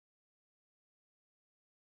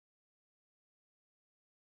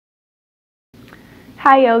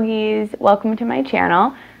Hi yogis, welcome to my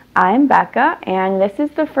channel. I'm Becca and this is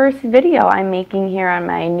the first video I'm making here on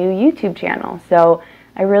my new YouTube channel, so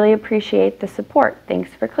I really appreciate the support. Thanks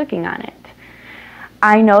for clicking on it.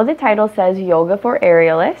 I know the title says Yoga for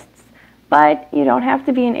Aerialists, but you don't have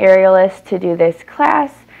to be an aerialist to do this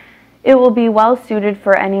class. It will be well suited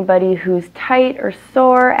for anybody who's tight or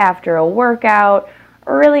sore after a workout,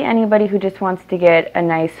 or really anybody who just wants to get a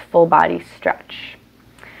nice full body stretch.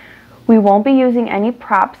 We won't be using any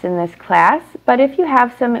props in this class, but if you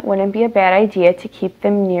have some, it wouldn't be a bad idea to keep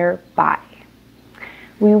them nearby.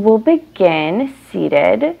 We will begin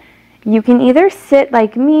seated. You can either sit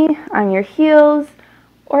like me on your heels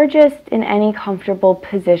or just in any comfortable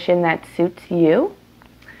position that suits you.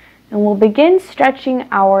 And we'll begin stretching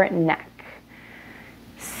our neck.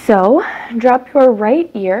 So drop your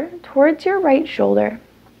right ear towards your right shoulder.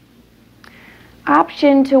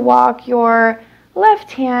 Option to walk your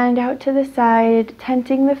left hand out to the side,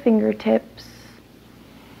 tenting the fingertips.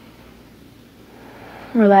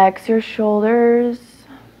 Relax your shoulders.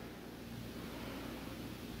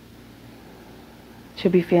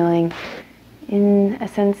 Should be feeling in a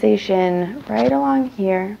sensation right along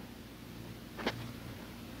here.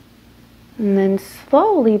 And then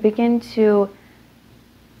slowly begin to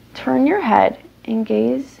turn your head and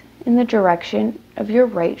gaze in the direction of your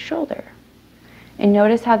right shoulder. And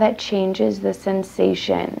notice how that changes the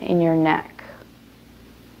sensation in your neck.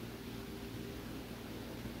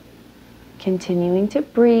 Continuing to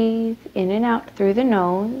breathe in and out through the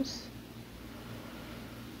nose.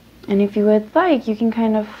 And if you would like, you can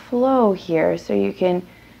kind of flow here. So you can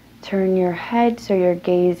turn your head so your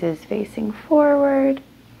gaze is facing forward.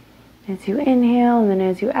 As you inhale, and then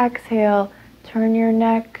as you exhale, turn your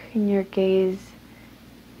neck and your gaze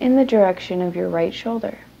in the direction of your right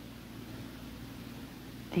shoulder.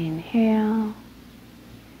 Inhale,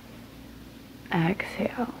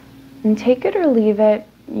 exhale, and take it or leave it.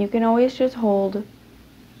 You can always just hold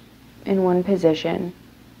in one position.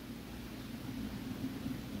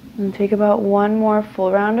 And take about one more full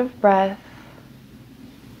round of breath.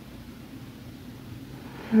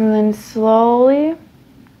 And then slowly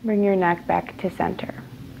bring your neck back to center.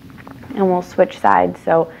 And we'll switch sides,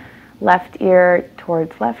 so left ear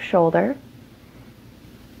towards left shoulder.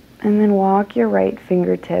 And then walk your right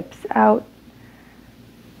fingertips out.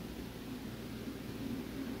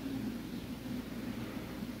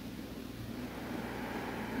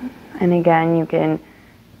 And again, you can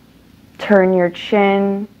turn your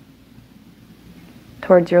chin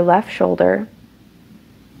towards your left shoulder.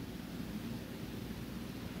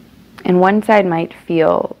 And one side might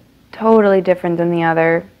feel totally different than the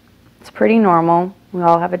other. It's pretty normal. We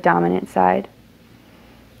all have a dominant side.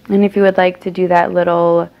 And if you would like to do that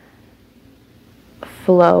little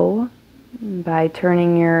flow by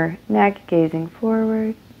turning your neck, gazing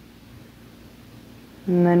forward,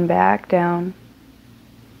 and then back down.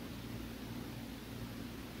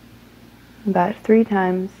 About 3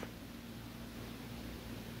 times.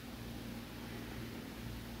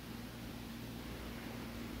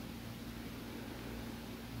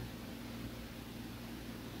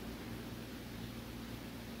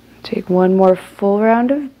 Take one more full round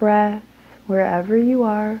of breath wherever you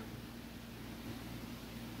are.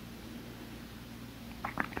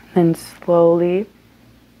 Then slowly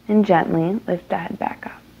and gently lift the head back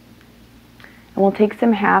up. And we'll take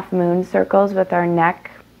some half moon circles with our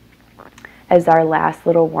neck as our last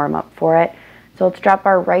little warm up for it. So let's drop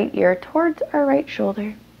our right ear towards our right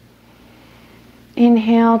shoulder.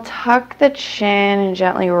 Inhale, tuck the chin and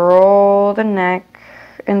gently roll the neck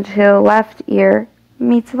until left ear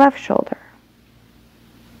meets left shoulder.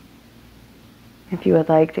 If you would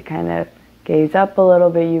like to kind of gaze up a little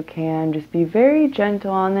bit, you can. Just be very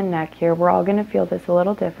gentle on the neck here. We're all going to feel this a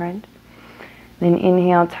little different. Then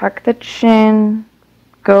inhale, tuck the chin,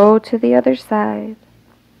 go to the other side.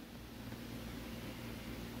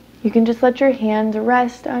 You can just let your hands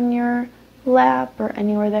rest on your lap or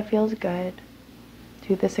anywhere that feels good.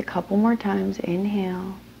 Do this a couple more times.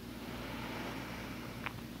 Inhale.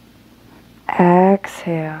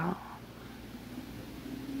 Exhale.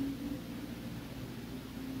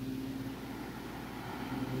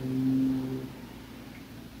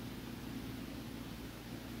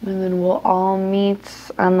 And then we'll all meet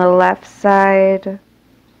on the left side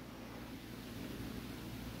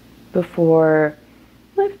before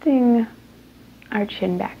lifting our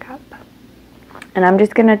chin back up. And I'm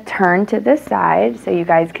just going to turn to this side so you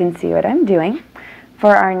guys can see what I'm doing.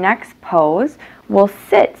 For our next pose, we'll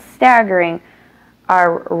sit staggering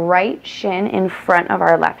our right shin in front of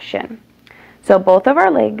our left shin. So both of our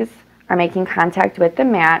legs are making contact with the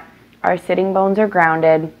mat. Our sitting bones are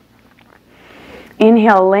grounded.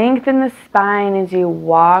 Inhale, lengthen the spine as you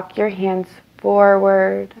walk your hands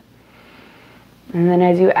forward. And then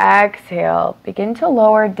as you exhale, begin to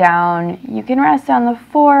lower down. You can rest on the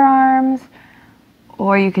forearms,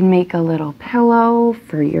 or you can make a little pillow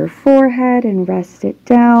for your forehead and rest it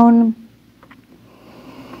down.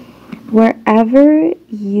 Wherever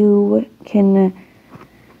you can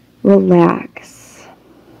relax.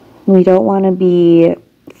 We don't want to be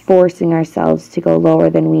forcing ourselves to go lower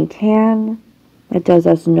than we can. That does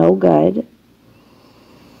us no good.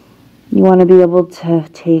 You want to be able to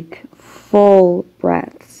take full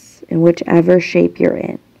breaths in whichever shape you're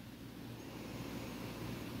in.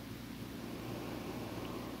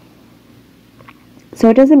 So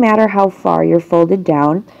it doesn't matter how far you're folded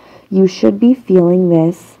down. You should be feeling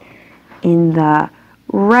this in the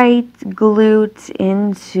right glute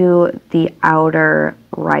into the outer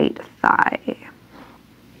right thigh.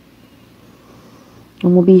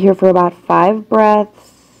 And we'll be here for about 5 breaths.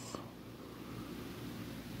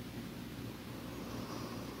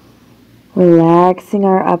 Relaxing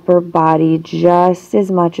our upper body just as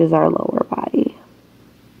much as our lower body.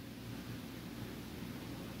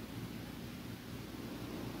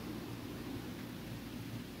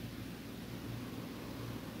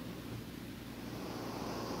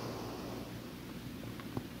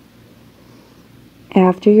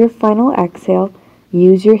 After your final exhale,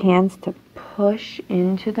 use your hands to push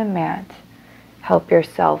into the mat. Help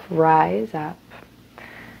yourself rise up.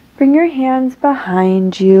 Bring your hands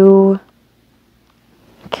behind you.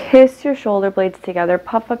 Kiss your shoulder blades together.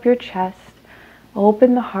 Puff up your chest.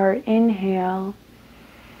 Open the heart. Inhale.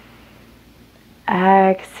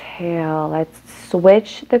 Exhale. Let's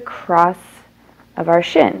switch the cross of our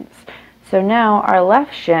shins. So now our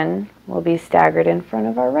left shin will be staggered in front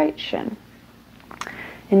of our right shin.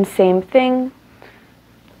 And same thing.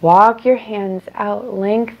 Walk your hands out,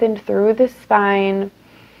 lengthened through the spine.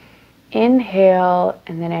 Inhale,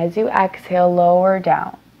 and then as you exhale, lower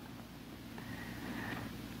down.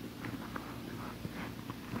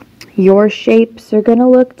 Your shapes are going to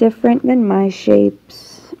look different than my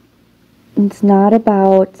shapes. It's not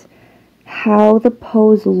about how the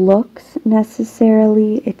pose looks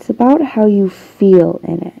necessarily. It's about how you feel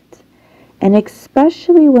in it. And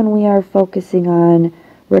especially when we are focusing on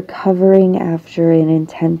recovering after an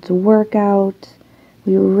intense workout,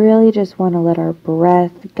 we really just want to let our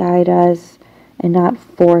breath guide us and not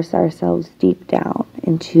force ourselves deep down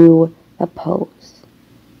into a pose.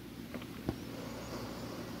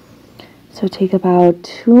 So take about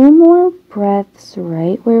 2 more breaths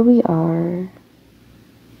right where we are.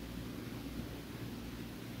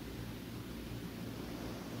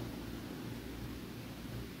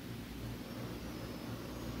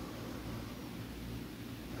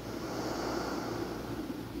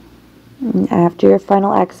 And after your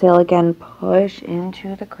final exhale, again, push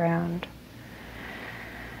into the ground.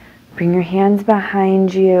 Bring your hands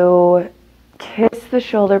behind you. Kiss the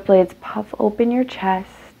shoulder blades. Puff open your chest.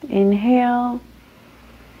 Inhale.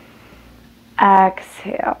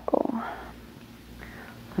 Exhale.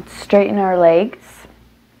 Let's straighten our legs.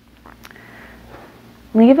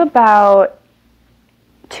 Leave about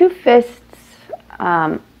 2 fists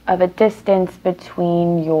of a distance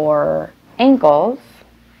between your ankles.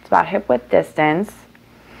 It's about hip width distance.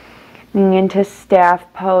 Moving into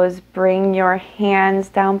staff pose, bring your hands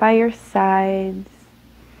down by your sides.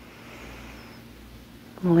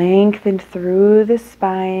 Lengthen through the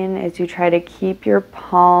spine as you try to keep your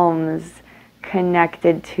palms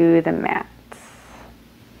connected to the mats.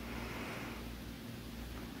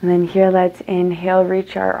 And then here, let's inhale,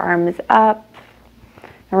 reach our arms up.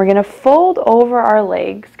 And we're going to fold over our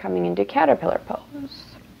legs, coming into caterpillar pose.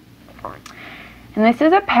 And this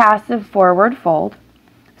is a passive forward fold.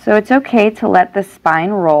 So it's okay to let the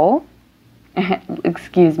spine roll.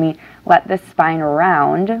 Excuse me, let the spine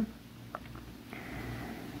round. You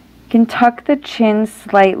can tuck the chin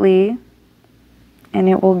slightly, and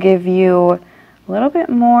it will give you a little bit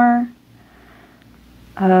more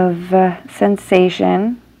of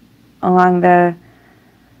sensation along the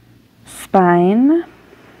spine.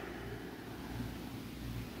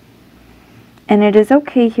 And it is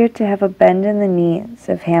okay here to have a bend in the knees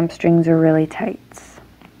if hamstrings are really tight.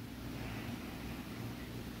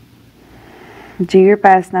 Do your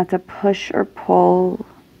best not to push or pull.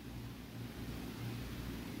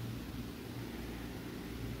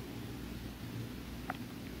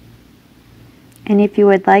 And if you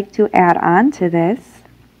would like to add on to this,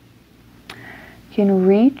 you can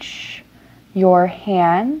reach your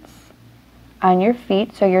hands on your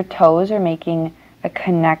feet so your toes are making a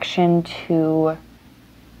connection to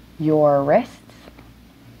your wrists.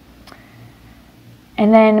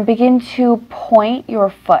 And then begin to point your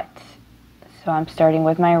foot. So I'm starting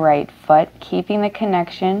with my right foot, keeping the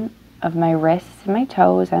connection of my wrists and my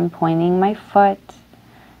toes. I'm pointing my foot.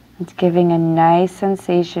 It's giving a nice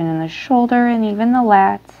sensation in the shoulder and even the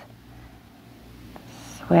lats.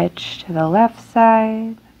 Switch to the left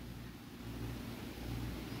side.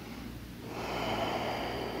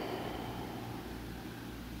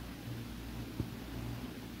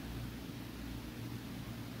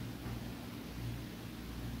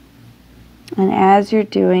 And as you're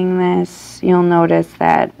doing this, you'll notice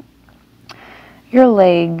that your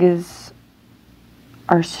legs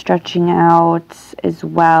are stretching out as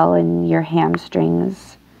well, and your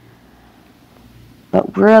hamstrings.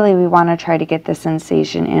 But really we want to try to get the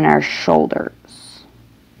sensation in our shoulders.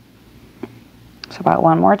 So about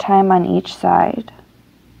one more time on each side.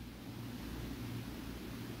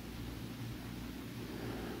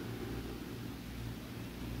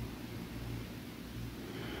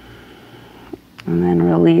 And then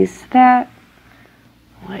release that.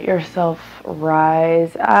 Let yourself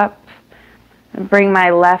rise up. And bring my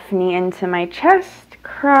left knee into my chest.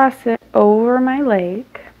 Cross it over my leg.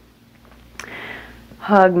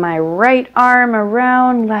 Hug my right arm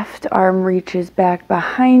around. Left arm reaches back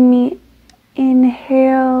behind me.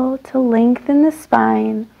 Inhale to lengthen the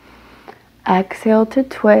spine. Exhale to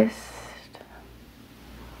twist.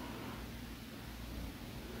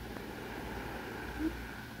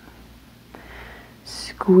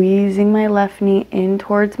 Squeezing my left knee in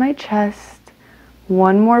towards my chest.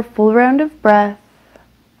 One more full round of breath.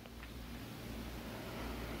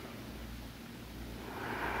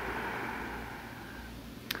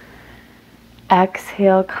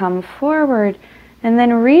 Exhale, come forward, and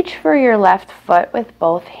then reach for your left foot with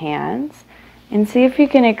both hands and see if you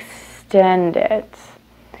can extend it.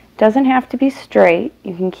 It doesn't have to be straight.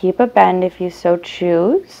 You can keep a bend if you so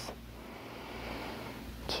choose.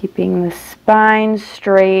 Keeping the spine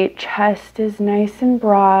straight, chest is nice and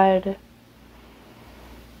broad.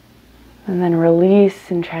 And then release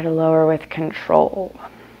and try to lower with control.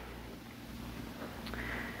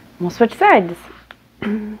 We'll switch sides.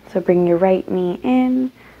 So bring your right knee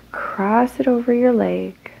in, cross it over your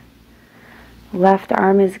leg. Left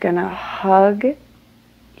arm is going to hug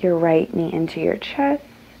your right knee into your chest.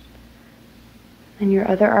 And your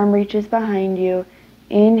other arm reaches behind you.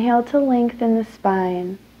 Inhale to lengthen the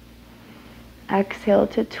spine. Exhale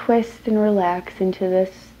to twist and relax into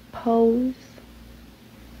this pose.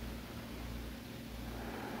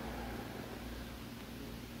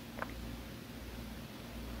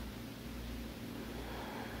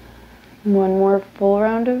 One more full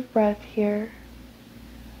round of breath here.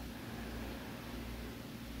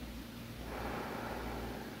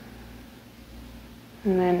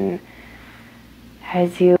 And then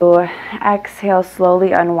as you exhale,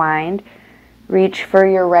 slowly unwind. Reach for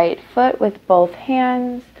your right foot with both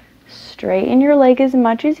hands. Straighten your leg as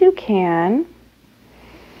much as you can.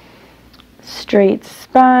 Straight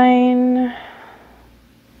spine.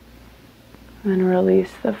 Then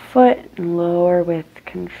release the foot and lower with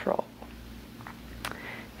control.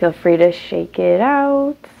 Feel free to shake it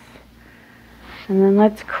out. And then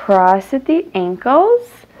let's cross at the ankles.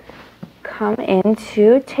 Come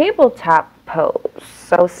into tabletop pose.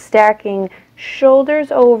 So stacking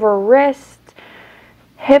shoulders over wrists,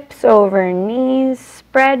 hips over knees,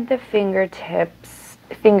 spread the fingertips,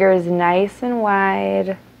 fingers nice and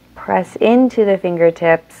wide, press into the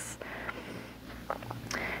fingertips.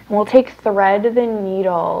 And we'll take thread the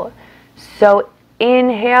needle. So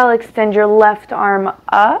inhale, extend your left arm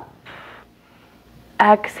up.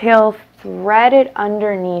 Exhale, thread it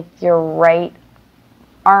underneath your right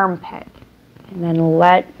armpit. And then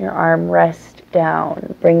let your arm rest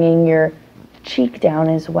down, bringing your cheek down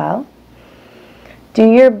as well. Do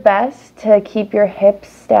your best to keep your hips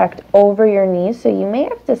stacked over your knees, so you may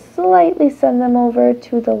have to slightly send them over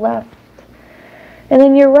to the left. And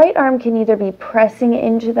then your right arm can either be pressing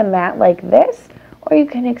into the mat like this, or you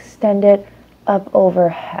can extend it up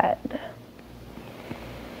overhead.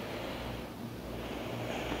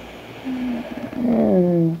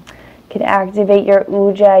 You can activate your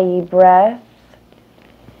Ujjayi breath.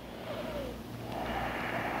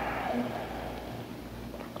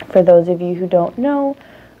 For those of you who don't know,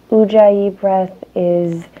 Ujjayi breath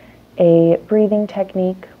is a breathing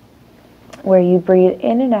technique where you breathe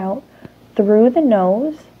in and out through the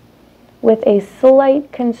nose with a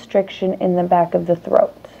slight constriction in the back of the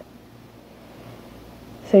throat.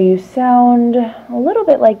 So you sound a little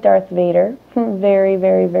bit like Darth Vader, very,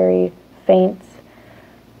 very, very faint.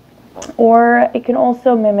 Or it can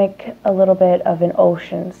also mimic a little bit of an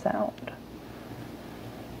ocean sound.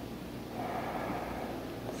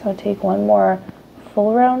 So take one more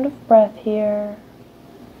full round of breath here.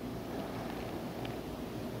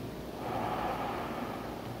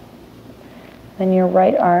 Then your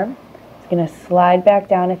right arm is going to slide back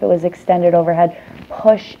down if it was extended overhead.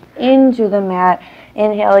 Push into the mat.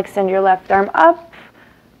 Inhale, extend your left arm up.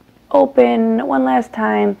 Open one last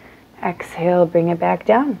time. Exhale, bring it back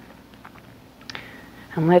down.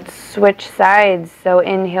 And let's switch sides. So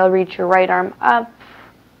inhale, reach your right arm up.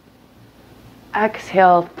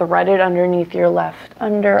 Exhale, thread it underneath your left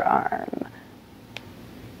underarm.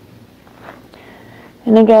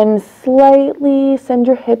 And again, slightly send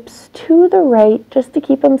your hips to the right just to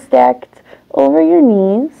keep them stacked over your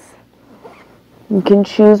knees. You can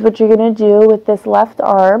choose what you're going to do with this left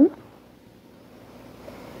arm.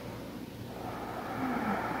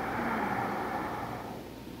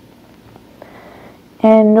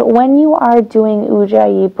 And when you are doing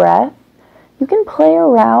Ujjayi breath, you can play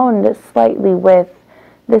around slightly with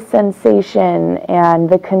the sensation and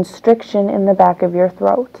the constriction in the back of your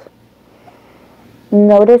throat.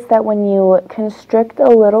 Notice that when you constrict a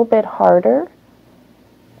little bit harder,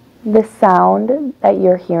 the sound that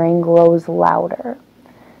you're hearing grows louder.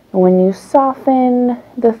 And when you soften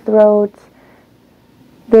the throat,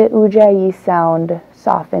 the Ujjayi sound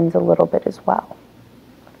softens a little bit as well.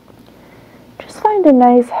 Just find a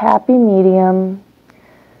nice happy medium.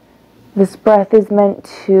 This breath is meant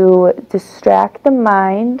to distract the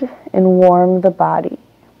mind and warm the body.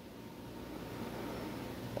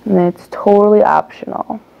 And it's totally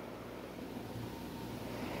optional.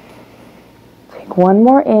 Take one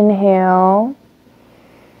more inhale.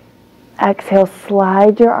 Exhale,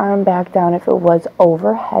 slide your arm back down if it was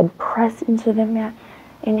overhead. Press into the mat.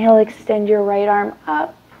 Inhale, extend your right arm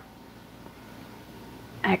up.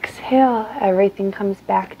 Exhale, everything comes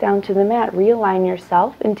back down to the mat. Realign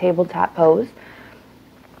yourself in tabletop pose.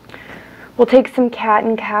 We'll take some cat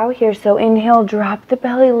and cow here. So inhale, drop the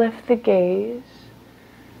belly, lift the gaze.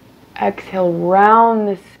 Exhale, round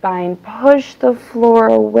the spine, push the floor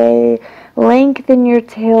away, lengthen your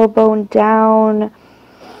tailbone down.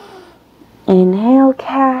 Inhale,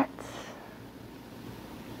 cat.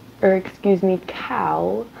 Or excuse me,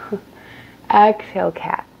 cow. Exhale,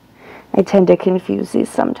 cat. I tend to confuse these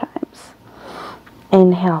sometimes.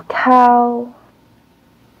 Inhale, cow.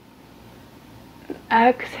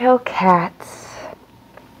 Exhale, cat.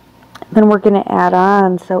 Then we're going to add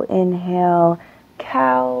on. So inhale,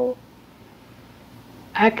 cow.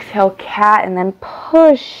 Exhale, cat, and then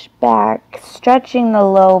push back, stretching the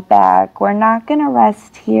low back. We're not going to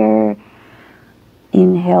rest here.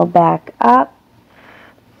 Inhale, back up.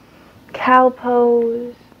 Cow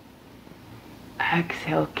pose.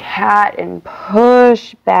 Exhale, cat, and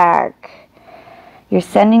push back. You're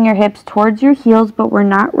sending your hips towards your heels, but we're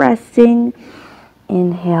not resting.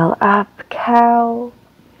 Inhale, up, cow.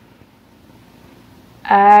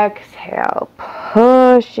 Exhale,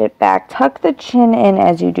 push it back. Tuck the chin in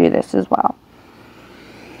as you do this as well.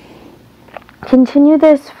 Continue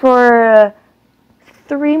this for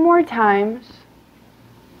 3 more times,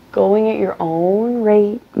 going at your own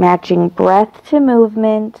rate, matching breath to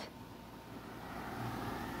movement.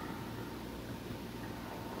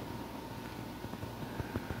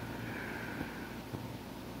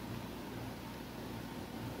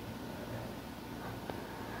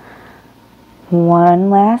 One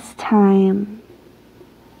last time.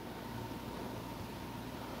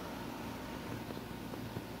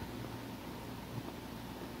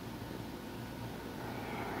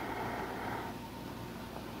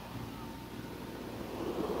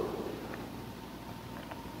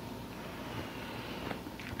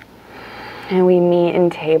 And we meet in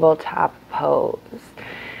tabletop pose.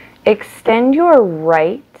 Extend your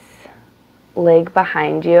right leg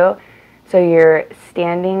behind you so you're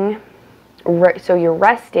standing. So you're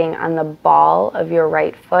resting on the ball of your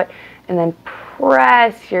right foot, and then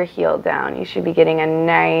press your heel down. You should be getting a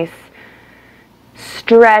nice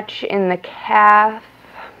stretch in the calf.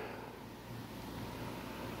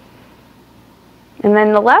 And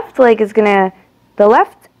then the left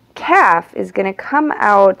calf is gonna come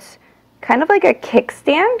out kind of like a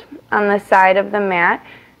kickstand on the side of the mat.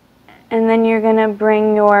 And then you're gonna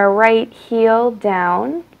bring your right heel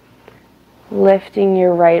down, lifting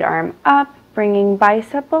your right arm up, bringing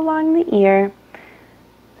bicep along the ear.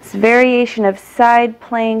 This variation of side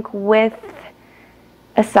plank with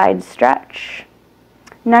a side stretch.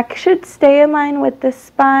 Neck should stay in line with the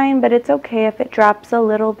spine, but it's okay if it drops a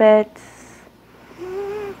little bit.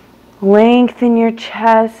 Lengthen your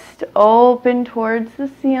chest, open towards the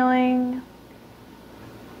ceiling.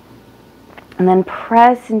 And then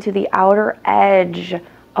press into the outer edge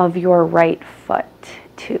of your right foot,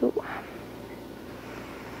 too.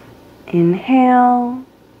 Inhale.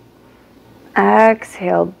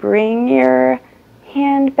 Exhale, bring your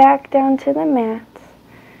hand back down to the mat.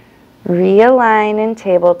 Realign in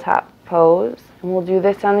tabletop pose. And we'll do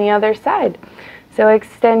this on the other side. So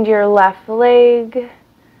extend your left leg,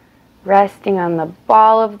 resting on the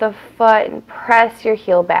ball of the foot, and press your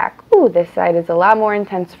heel back. Ooh, this side is a lot more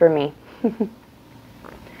intense for me.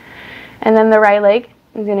 And then the right leg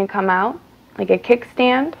is going to come out like a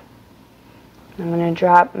kickstand. I'm going to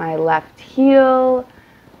drop my left heel,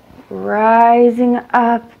 rising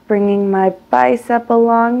up, bringing my bicep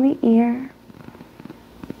along the ear,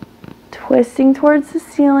 twisting towards the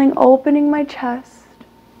ceiling, opening my chest,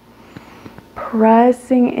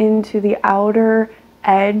 pressing into the outer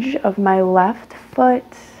edge of my left foot.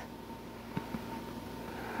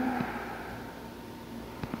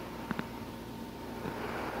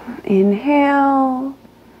 Inhale.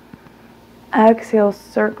 Exhale,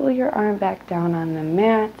 circle your arm back down on the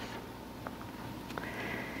mat.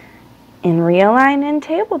 And realign in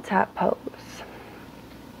tabletop pose.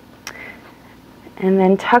 And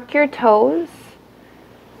then tuck your toes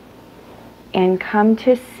and come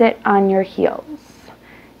to sit on your heels.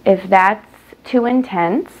 If that's too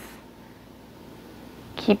intense,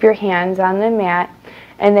 keep your hands on the mat,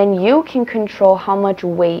 and then you can control how much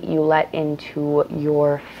weight you let into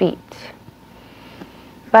your feet.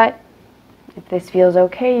 But if this feels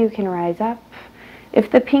okay, you can rise up.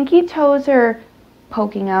 If the pinky toes are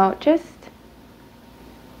poking out, just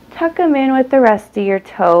tuck them in with the rest of your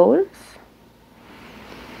toes.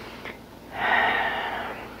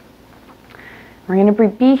 We're going to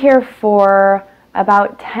be here for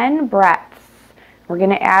about 10 breaths. We're going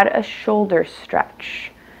to add a shoulder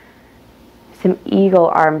stretch. Some eagle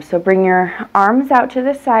arms. So bring your arms out to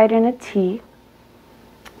the side in a T.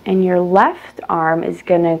 And your left arm is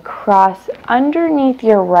going to cross underneath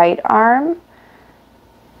your right arm.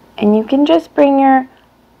 And you can just bring your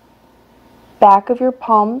back of your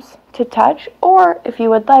palms to touch. Or if you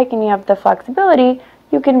would like and you have the flexibility,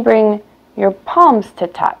 you can bring your palms to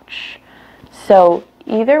touch. So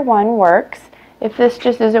either one works. If this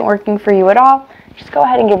just isn't working for you at all, just go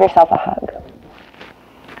ahead and give yourself a hug.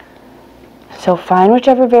 So find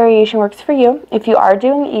whichever variation works for you. If you are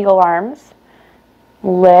doing eagle arms,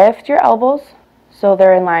 lift your elbows so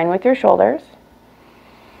they're in line with your shoulders.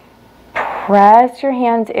 Press your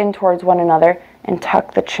hands in towards one another and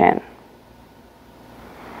tuck the chin.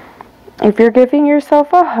 If you're giving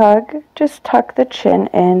yourself a hug, just tuck the chin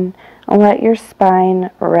in and let your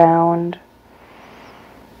spine round.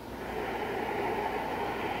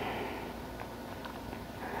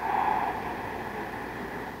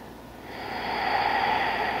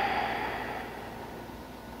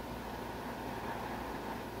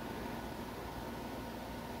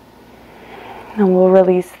 And we'll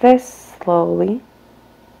release this slowly.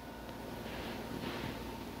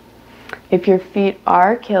 If your feet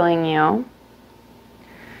are killing you,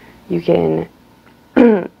 you can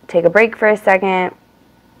take a break for a second,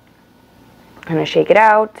 kind of shake it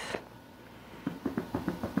out,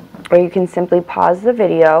 or you can simply pause the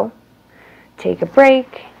video, take a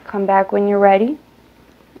break, come back when you're ready,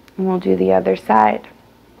 and we'll do the other side.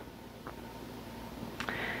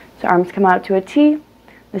 So arms come out to a T.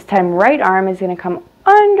 This time right arm is going to come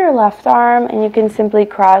under left arm, and you can simply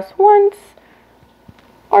cross once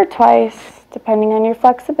or twice, depending on your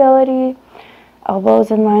flexibility. Elbows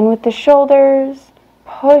in line with the shoulders.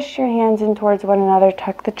 Push your hands in towards one another,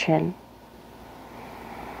 tuck the chin.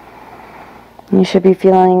 You should be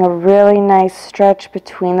feeling a really nice stretch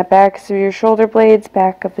between the backs of your shoulder blades,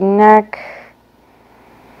 back of the neck,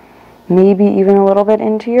 maybe even a little bit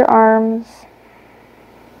into your arms.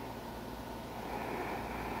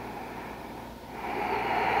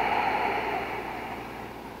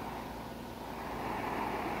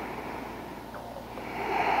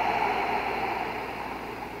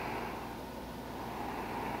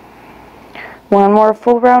 One more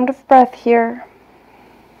full round of breath here.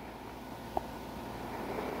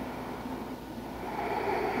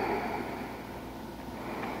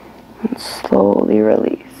 And slowly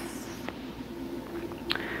release.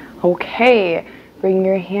 Okay, bring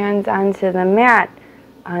your hands onto the mat.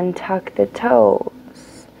 Untuck the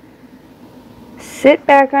toes. Sit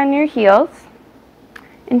back on your heels.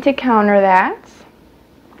 And to counter that,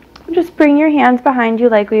 just bring your hands behind you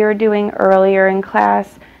like we were doing earlier in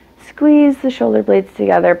class. Squeeze the shoulder blades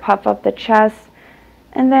together, puff up the chest,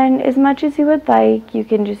 and then as much as you would like, you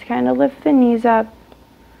can just kind of lift the knees up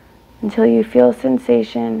until you feel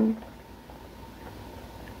sensation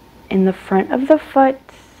in the front of the foot.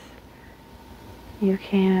 You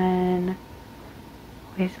can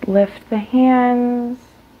always lift the hands,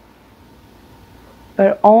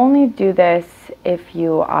 But only do this if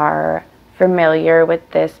you are familiar with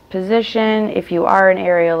this position. If you are an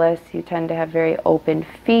aerialist, you tend to have very open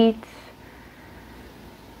feet.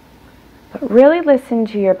 But really listen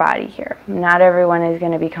to your body here. Not everyone is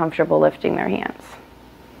going to be comfortable lifting their hands.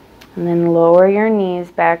 And then lower your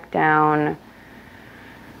knees back down.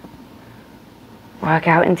 Walk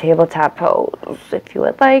out in tabletop pose if you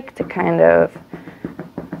would like to kind of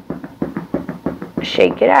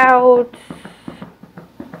shake it out.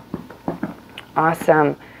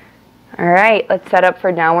 Awesome. All right, let's set up for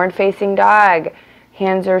downward facing dog.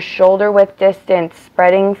 Hands are shoulder width distance,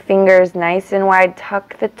 spreading fingers nice and wide.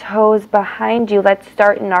 Tuck the toes behind you. Let's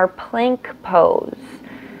start in our plank pose.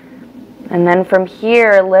 And then from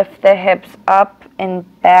here, lift the hips up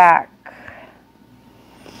and back.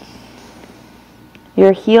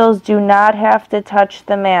 Your heels do not have to touch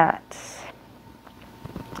the mat.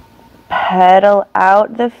 Pedal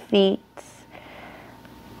out the feet.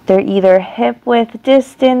 They're either hip width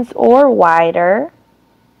distance or wider.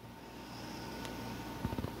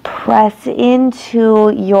 Press into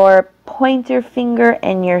your pointer finger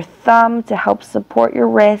and your thumb to help support your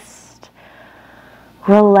wrist.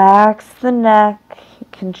 Relax the neck. You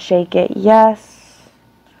can shake it, yes.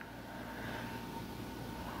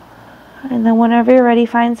 And then whenever you're ready,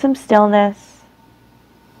 find some stillness.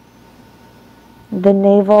 The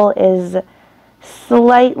navel is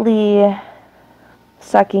slightly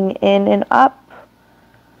sucking in and up.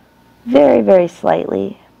 Very, very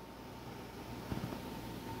slightly.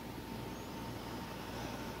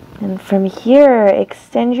 And from here,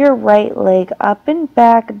 extend your right leg up and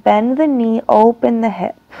back, bend the knee, open the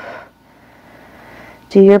hip.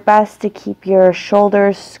 Do your best to keep your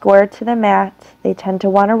shoulders square to the mat. They tend to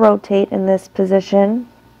want to rotate in this position.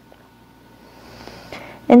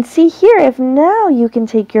 And see here if now you can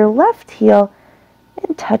take your left heel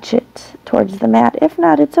and touch it towards the mat. If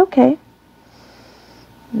not, it's okay.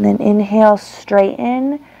 And then inhale,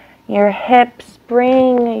 straighten your hips,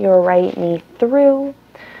 bring your right knee through.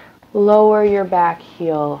 Lower your back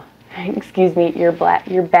heel, your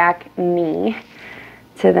back knee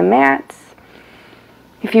to the mat.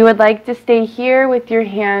 If you would like to stay here with your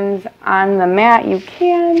hands on the mat, you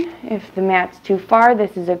can. If the mat's too far,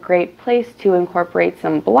 this is a great place to incorporate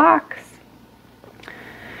some blocks.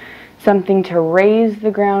 Something to raise the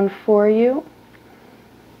ground for you.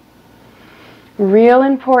 Real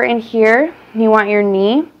important here, you want your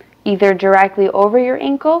knee either directly over your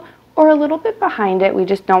ankle or a little bit behind it. We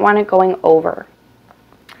just don't want it going over.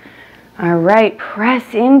 All right,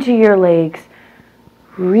 press into your legs.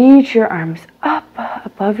 Reach your arms up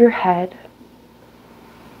above your head.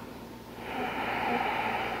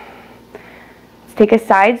 Let's take a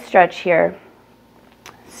side stretch here.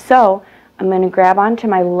 So I'm going to grab onto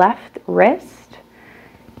my left wrist.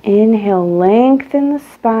 Inhale, lengthen the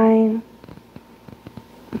spine.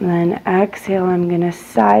 And then exhale, I'm going to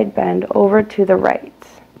side bend over to the right.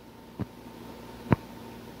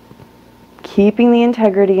 Keeping the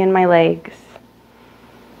integrity in my legs.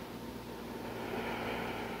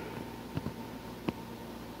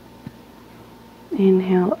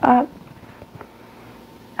 Inhale up.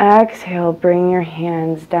 Exhale, bring your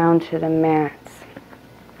hands down to the mat.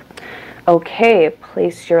 Okay,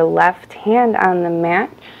 place your left hand on the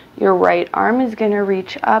mat. Your right arm is going to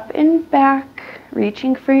reach up and back,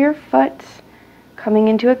 reaching for your foot, coming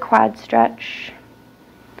into a quad stretch.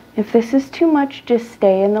 If this is too much, just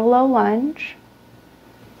stay in the low lunge.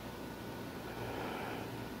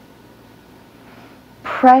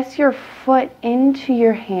 Press your foot into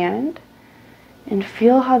your hand and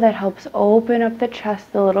feel how that helps open up the chest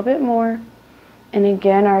a little bit more. And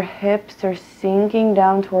again, our hips are sinking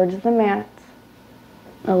down towards the mat.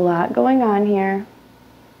 A lot going on here.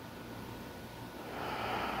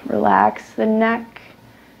 Relax the neck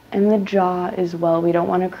and the jaw as well. We don't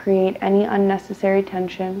want to create any unnecessary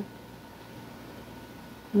tension.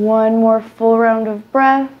 One more full round of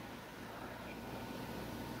breath.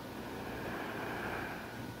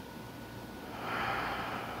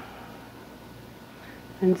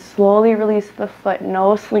 And slowly release the foot.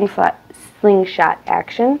 No slingshot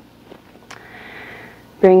action.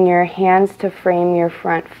 Bring your hands to frame your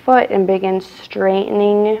front foot and begin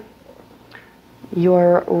straightening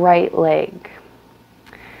your right leg.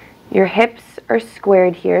 Your hips are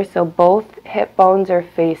squared here, so both hip bones are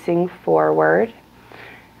facing forward.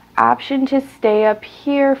 Option to stay up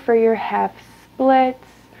here for your half splits,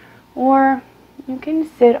 or you can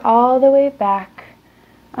sit all the way back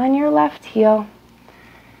on your left heel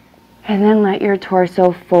and then let your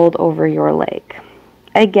torso fold over your leg.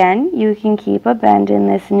 Again, you can keep a bend in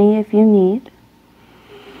this knee if you need.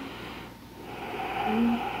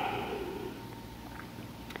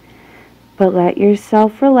 But let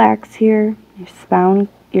yourself relax here.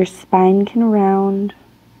 Your spine can round.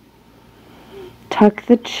 Tuck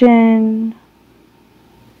the chin.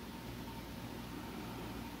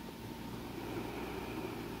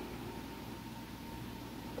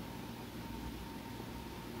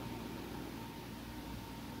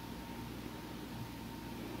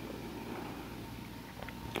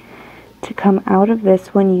 To come out of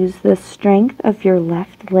this one, use the strength of your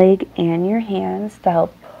left leg and your hands to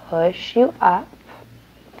help push you up.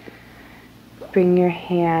 Bring your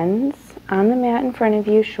hands on the mat in front of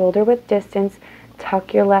you, shoulder width distance.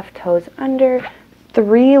 Tuck your left toes under.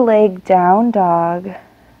 3-leg down dog.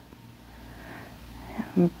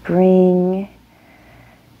 And bring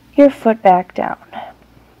your foot back down.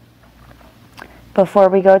 Before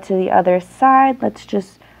we go to the other side, let's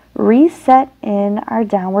just reset in our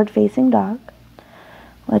downward facing dog.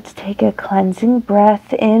 Let's take a cleansing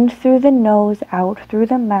breath in through the nose, out through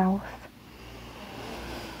the mouth.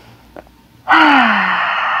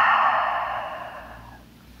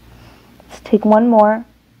 Let's take one more.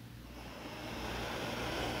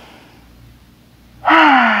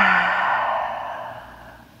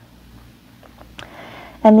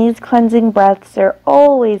 And these cleansing breaths are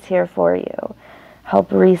always here for you.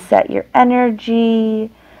 Help reset your energy,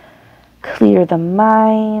 clear the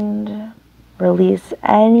mind, release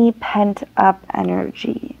any pent-up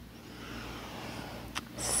energy.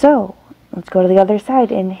 So, let's go to the other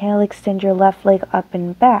side. Inhale, extend your left leg up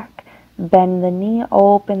and back. Bend the knee,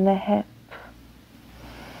 open the hip.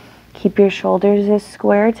 Keep your shoulders as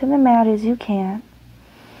square to the mat as you can.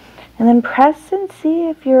 And then press and see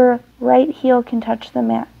if your right heel can touch the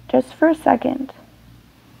mat, just for a second.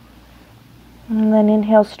 And then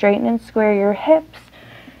inhale, straighten and square your hips.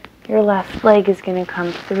 Your left leg is going to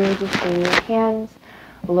come through between your hands.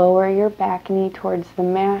 Lower your back knee towards the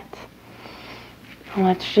mat.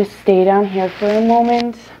 Let's just stay down here for a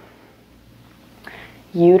moment.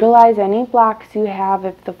 Utilize any blocks you have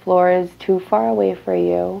if the floor is too far away for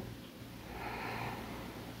you.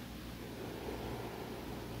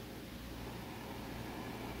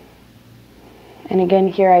 And again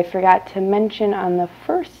here, I forgot to mention on the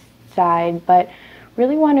first side, but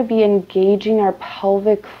really want to be engaging our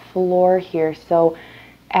pelvic floor here. So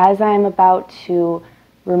as I'm about to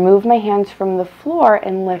remove my hands from the floor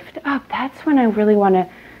and lift up, that's when I really want to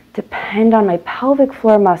depend on my pelvic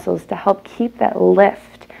floor muscles to help keep that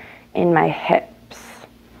lift in my hips.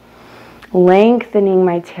 Lengthening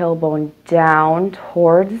my tailbone down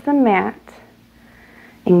towards the mat,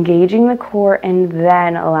 engaging the core, and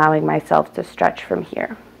then allowing myself to stretch from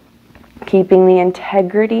here. Keeping the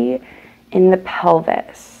integrity in the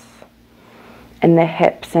pelvis and the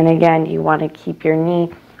hips. And again, you want to keep your knee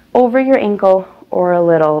over your ankle or a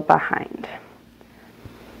little behind.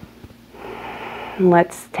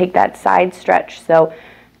 Let's take that side stretch. So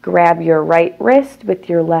grab your right wrist with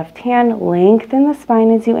your left hand, lengthen the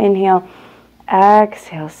spine as you inhale.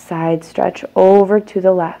 Exhale, side stretch over to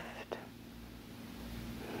the left.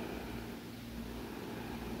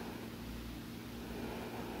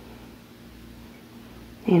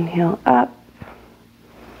 Inhale up.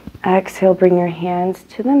 Exhale, bring your hands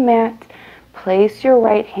to the mat. Place your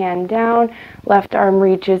right hand down. Left arm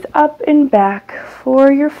reaches up and back for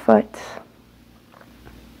your foot.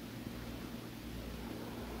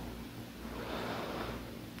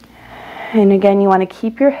 And again, you want to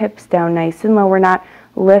keep your hips down nice and low. We're not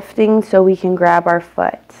lifting so we can grab our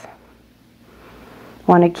foot.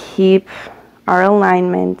 Want to keep our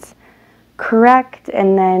alignment correct,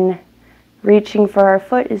 and then reaching for our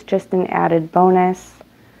foot is just an added bonus.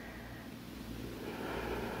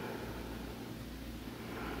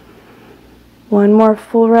 One more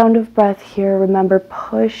full round of breath here. Remember,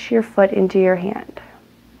 push your foot into your hand.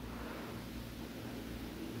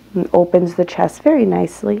 And opens the chest very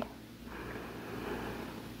nicely.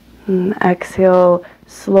 And exhale,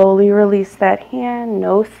 slowly release that hand.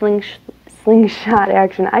 No slingshot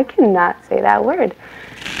action. I cannot say that word.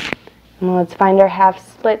 And let's find our half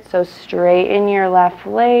split. So straighten your left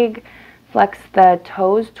leg. Flex the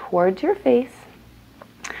toes towards your face.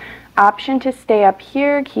 Option to stay up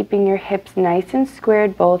here, keeping your hips nice and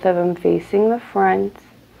squared, both of them facing the front.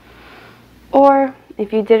 Or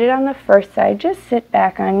if you did it on the first side, just sit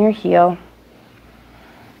back on your heel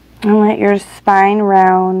and let your spine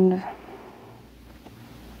round.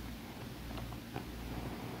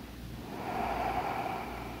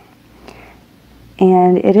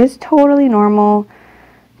 And it is totally normal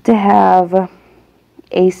to have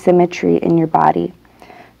asymmetry in your body.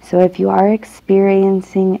 So if you are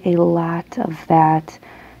experiencing a lot of that,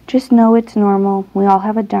 just know it's normal. We all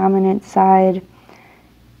have a dominant side,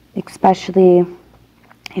 especially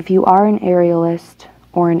If you are an aerialist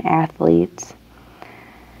or an athlete,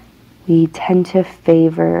 we tend to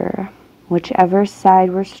favor whichever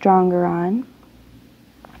side we're stronger on.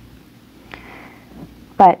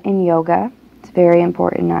 But in yoga, it's very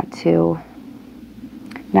important not to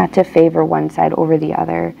favor one side over the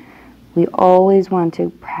other. We always want to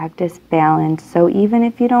practice balance. So even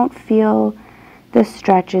if you don't feel the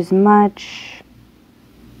stretch as much,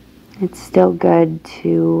 it's still good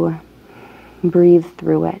to breathe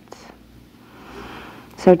through it.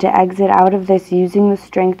 So to exit out of this, using the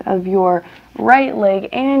strength of your right leg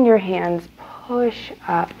and your hands, push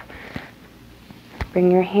up.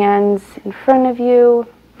 Bring your hands in front of you,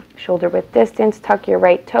 shoulder width distance, tuck your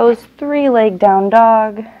right toes, 3-leg down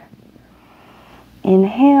dog.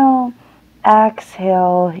 Inhale,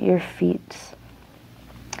 exhale, your feet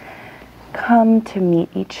come to meet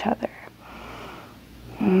each other.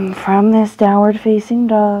 And from this downward facing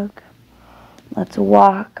dog, let's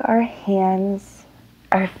walk our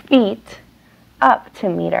feet up to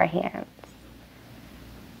meet our hands.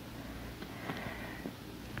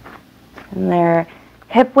 And they're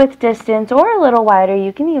hip width distance or a little wider.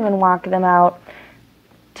 You can even walk them out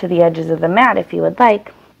to the edges of the mat if you would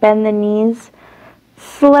like. Bend the knees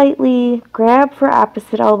slightly, grab for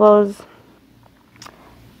opposite elbows,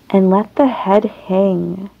 and let the head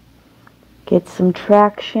hang. Get some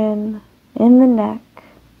traction in the neck.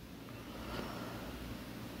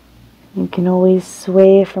 You can always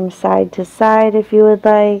sway from side to side if you would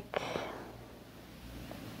like.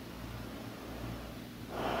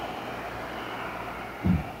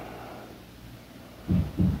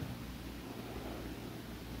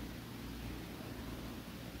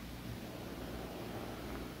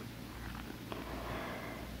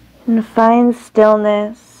 And find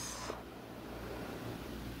stillness.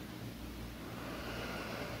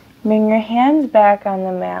 Bring your hands back on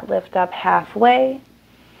the mat, lift up halfway.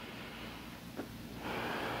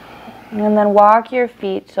 And then walk your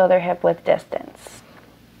feet so they're hip width distance,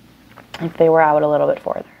 if they were out a little bit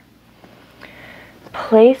further.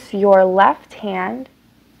 Place your left hand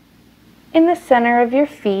in the center of your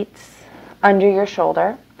feet, under your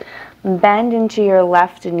shoulder. Bend into your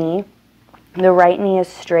left knee. The right knee is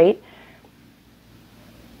straight.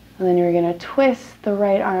 And then you're going to twist. The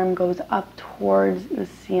right arm goes up towards the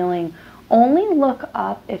ceiling. Only look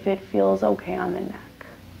up if it feels okay on the neck.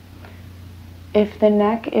 If the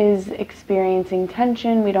neck is experiencing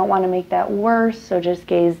tension, we don't want to make that worse, so just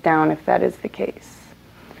gaze down if that is the case.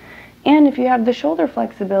 And if you have the shoulder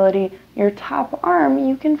flexibility, your top arm,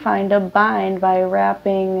 you can find a bind by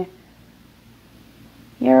wrapping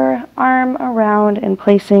your arm around and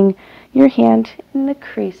placing your hand in the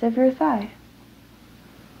crease of your thigh.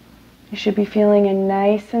 You should be feeling a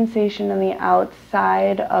nice sensation on the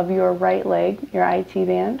outside of your right leg, your IT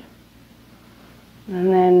band.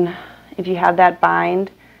 And then if you have that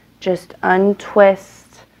bind, just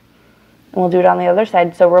untwist. And we'll do it on the other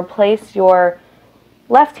side. So replace your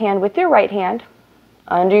left hand with your right hand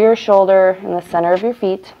under your shoulder in the center of your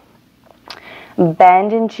feet.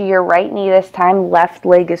 Bend into your right knee this time. Left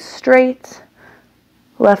leg is straight.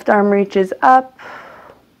 Left arm reaches up.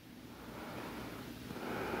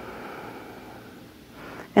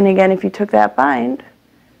 And again, if you took that bind,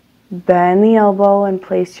 bend the elbow and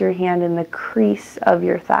place your hand in the crease of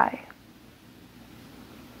your thigh.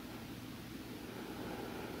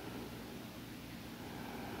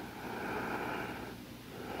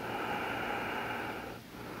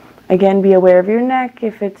 Again, be aware of your neck.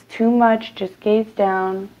 If it's too much, just gaze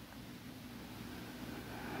down.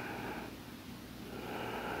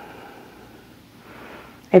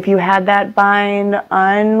 If you had that bind,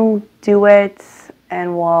 undo it,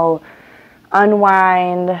 and we'll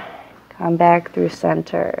unwind, come back through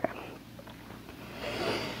center.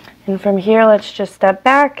 And from here, let's just step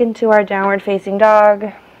back into our downward facing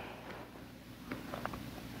dog.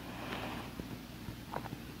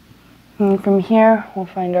 And from here, we'll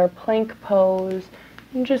find our plank pose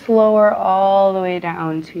and just lower all the way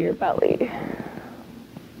down to your belly.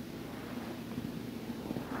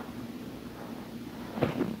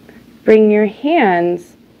 Bring your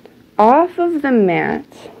hands off of the mat,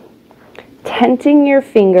 tenting your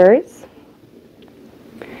fingers.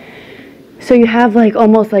 So you have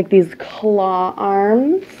almost like these claw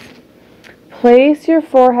arms. Place your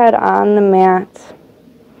forehead on the mat.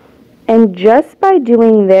 And just by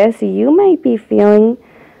doing this, you might be feeling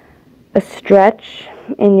a stretch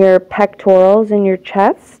in your pectorals and your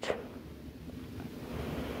chest.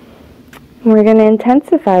 We're going to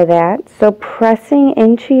intensify that. So pressing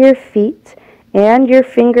into your feet and your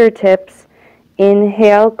fingertips.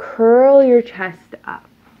 Inhale, curl your chest up.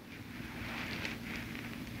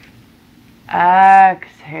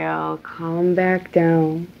 Exhale, come back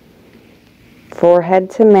down. Forehead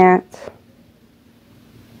to mat.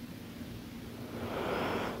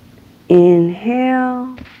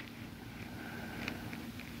 Inhale.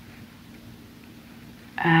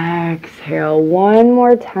 Exhale. One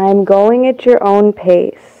more time, going at your own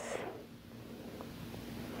pace.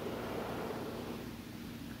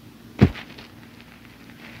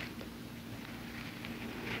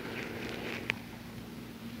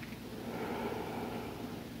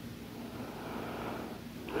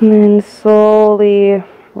 And then slowly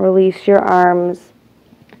release your arms.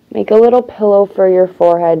 Make a little pillow for your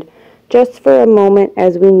forehead just for a moment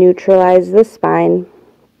as we neutralize the spine.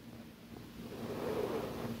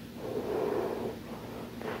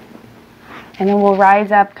 And then we'll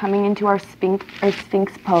rise up, coming into our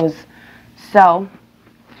Sphinx pose. So,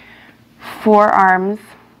 forearms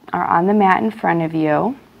are on the mat in front of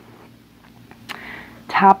you.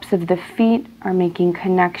 Tops of the feet are making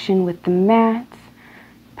connection with the mat.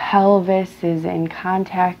 Pelvis is in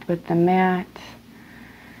contact with the mat.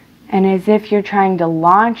 And as if you're trying to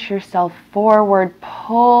launch yourself forward,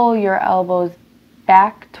 pull your elbows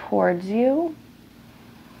back towards you,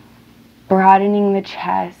 broadening the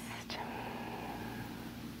chest.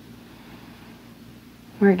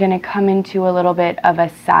 We're going to come into a little bit of a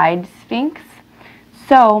side Sphinx.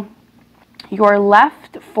 So your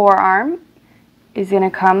left forearm is going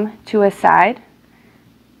to come to the side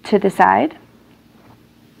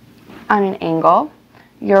on an angle.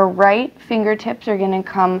 Your right fingertips are going to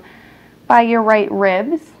come by your right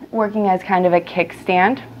ribs, working as kind of a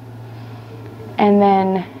kickstand. And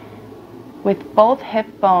then with both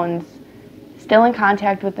hip bones still in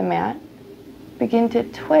contact with the mat, begin to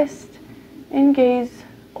twist and gaze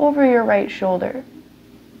over your right shoulder.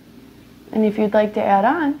 And if you'd like to add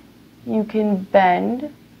on, you can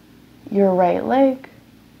bend your right leg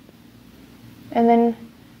and then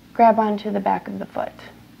grab onto the back of the foot.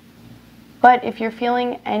 But if you're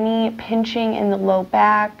feeling any pinching in the low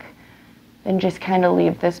back, then just kind of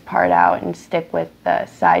leave this part out and stick with the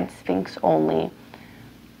side Sphinx only.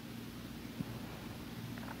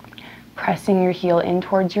 Pressing your heel in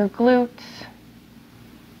towards your glutes.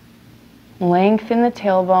 Lengthen the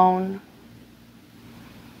tailbone.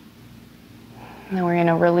 And then we're going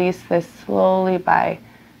to release this slowly by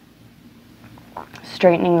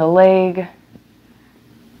straightening the leg.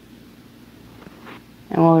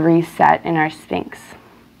 And we'll reset in our Sphinx.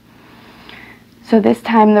 So this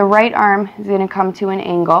time the right arm is going to come to an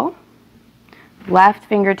angle. Left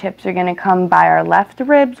fingertips are going to come by our left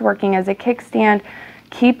ribs, working as a kickstand,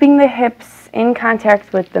 keeping the hips in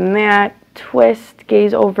contact with the mat. Twist,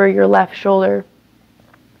 gaze over your left shoulder.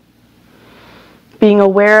 Being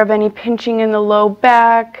aware of any pinching in the low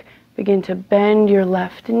back, begin to bend your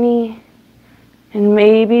left knee and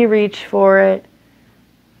maybe reach for it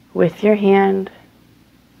with your hand.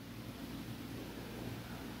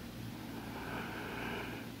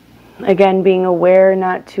 Again, being aware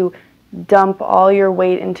not to dump all your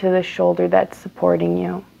weight into the shoulder that's supporting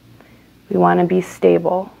you. We want to be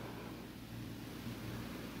stable.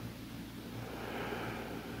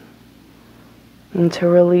 And to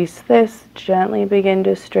release this, gently begin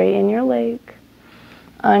to straighten your leg.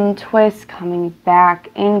 Untwist, coming back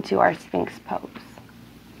into our Sphinx pose.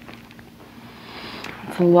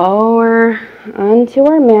 Let's lower onto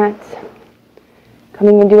our mat.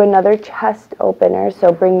 Coming into another chest opener,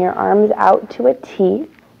 so bring your arms out to a T.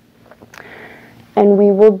 And we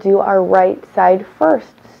will do our right side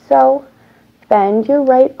first. So bend your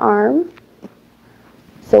right arm.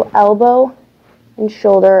 So elbow and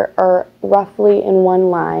shoulder are roughly in one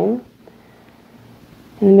line.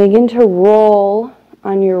 And begin to roll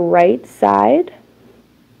on your right side.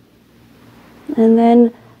 And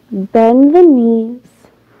then bend the knees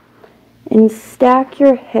and stack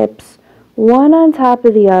your hips one on top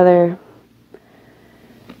of the other.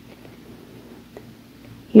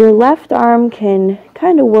 Your left arm can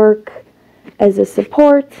kind of work as a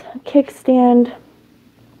support, a kickstand.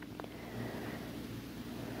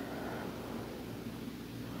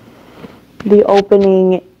 The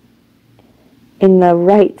opening in the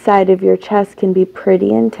right side of your chest can be pretty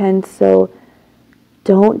intense, so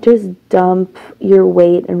don't just dump your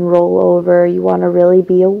weight and roll over. You want to really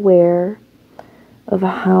be aware of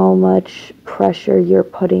how much pressure you're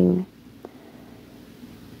putting.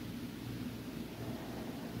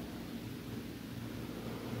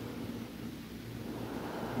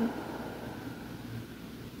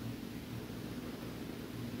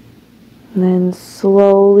 And then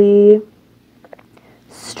slowly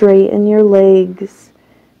straighten your legs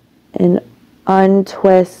and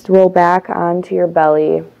untwist, roll back onto your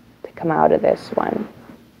belly to come out of this one.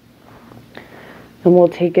 And we'll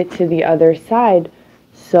take it to the other side.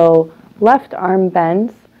 So left arm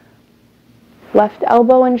bends, left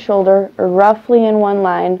elbow and shoulder are roughly in one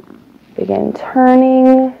line. Begin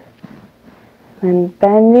turning and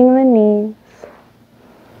bending the knees,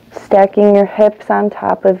 stacking your hips on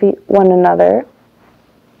top of one another.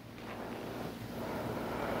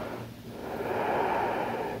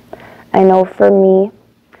 I know for me,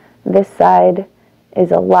 this side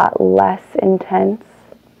is a lot less intense,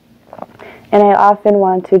 and I often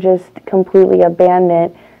want to just completely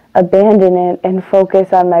abandon it and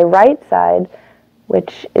focus on my right side,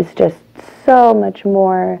 which is just so much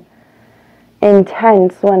more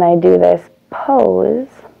intense when I do this pose.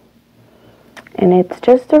 And it's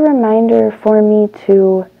just a reminder for me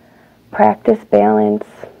to practice balance,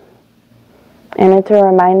 and it's a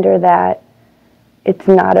reminder that it's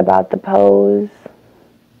not about the pose.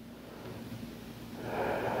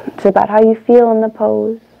 It's about how you feel in the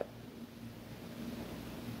pose.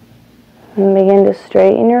 And begin to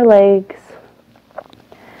straighten your legs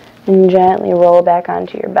and gently roll back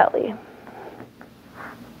onto your belly.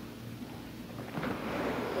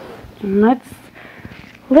 And let's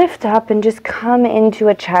lift up and just come into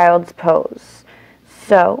a child's pose.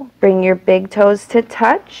 So bring your big toes to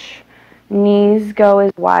touch. Knees go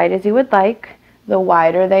as wide as you would like. The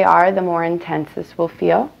wider they are, the more intense this will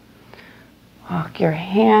feel. Walk your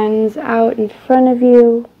hands out in front of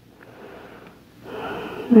you.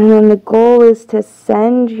 And then the goal is to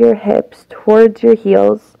send your hips towards your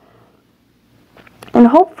heels and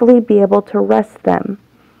hopefully be able to rest them.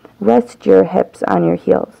 Rest your hips on your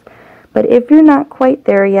heels. But if you're not quite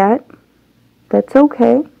there yet, that's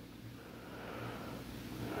okay.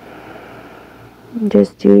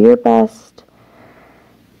 Just do your best.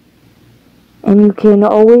 And you can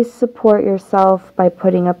always support yourself by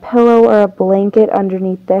putting a pillow or a blanket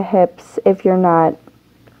underneath the hips if you're not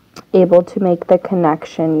able to make the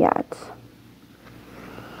connection yet.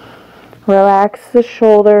 Relax the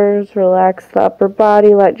shoulders, relax the upper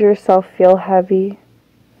body, let yourself feel heavy.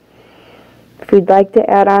 If you'd like to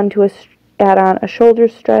add on a shoulder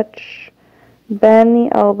stretch, bend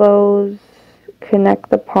the elbows,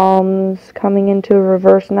 connect the palms, coming into a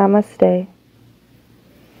reverse namaste.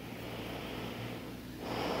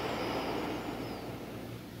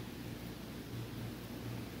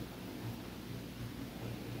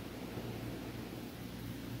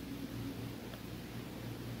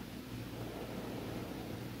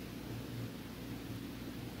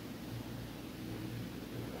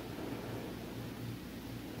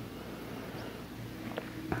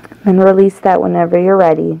 And release that whenever you're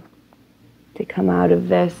ready to come out of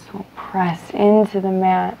this. We'll press into the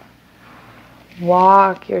mat.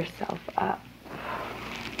 Walk yourself up.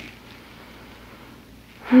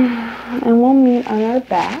 And we'll meet on our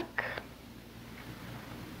back.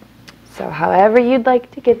 So however you'd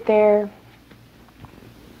like to get there,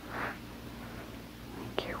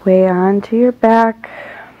 make your way onto your back.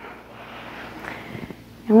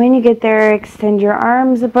 And when you get there, extend your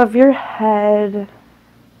arms above your head.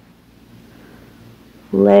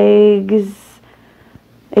 Legs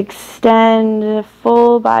extend,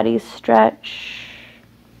 full body stretch.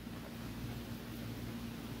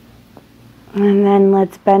 And then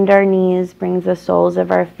let's bend our knees, bring the soles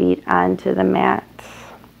of our feet onto the mat.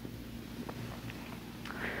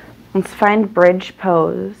 Let's find bridge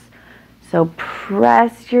pose. So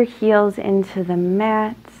press your heels into the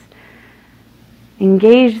mat.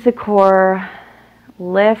 Engage the core.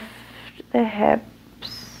 Lift the hips.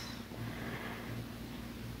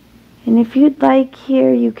 And if you'd like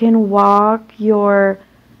here, you can walk your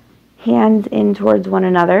hands in towards one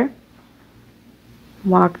another.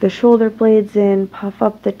 Walk the shoulder blades in, puff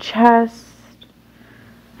up the chest,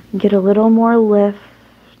 get a little more lift.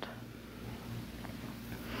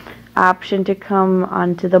 Option to come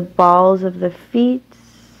onto the balls of the feet.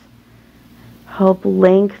 Help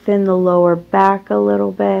lengthen the lower back a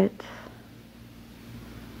little bit.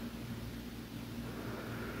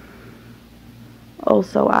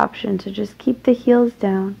 Also option to just keep the heels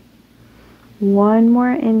down. One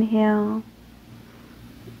more inhale.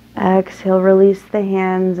 Exhale, release the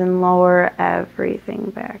hands and lower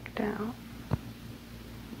everything back down.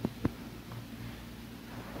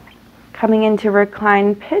 Coming into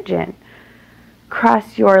reclined pigeon.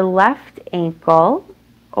 Cross your left ankle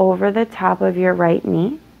over the top of your right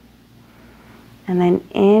knee. And then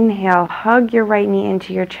inhale, hug your right knee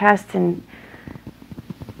into your chest and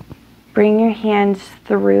bring your hands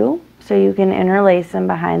through so you can interlace them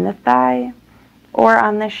behind the thigh or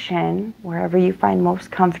on the shin, wherever you find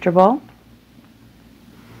most comfortable.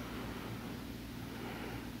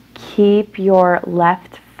 Keep your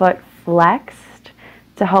left foot flexed.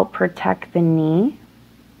 It's to help protect the knee.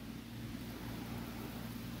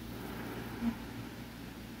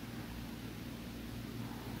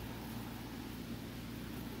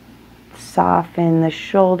 Soften the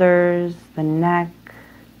shoulders, the neck,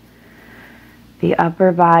 the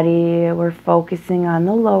upper body. We're focusing on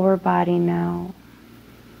the lower body now.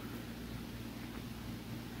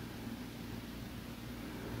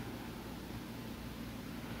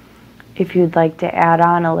 If you'd like to add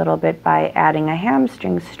on a little bit by adding a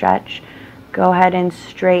hamstring stretch, go ahead and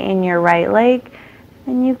straighten your right leg,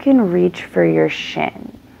 and you can reach for your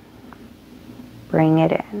shin. Bring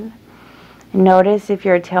it in. Notice if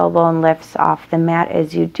your tailbone lifts off the mat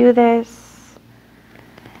as you do this.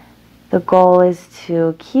 The goal is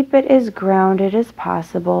to keep it as grounded as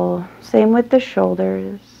possible. Same with the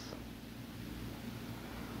shoulders.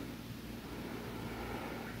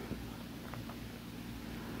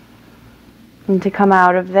 And to come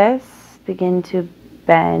out of this, begin to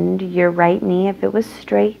bend your right knee if it was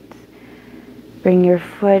straight. Bring your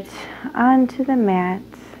foot onto the mat.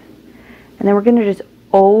 And then we're going to just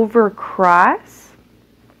over cross.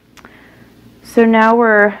 So now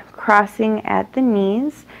we're crossing at the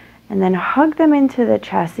knees and then hug them into the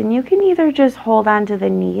chest. And you can either just hold onto the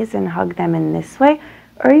knees and hug them in this way,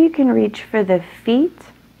 or you can reach for the feet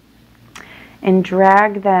and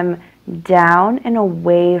drag them down and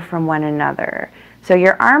away from one another. So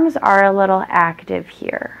your arms are a little active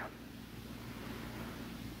here.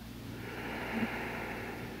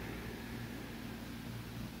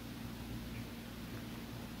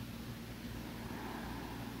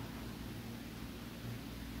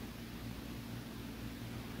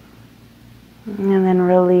 And then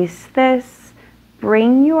release this.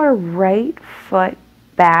 Bring your right foot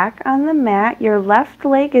back on the mat. Your left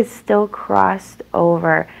leg is still crossed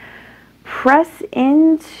over. Press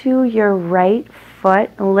into your right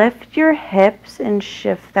foot. Lift your hips and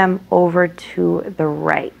shift them over to the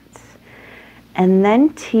right. And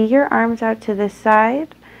then tee your arms out to the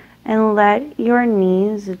side and let your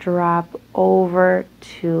knees drop over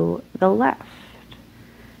to the left.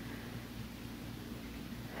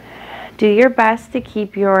 Do your best to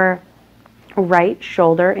keep your right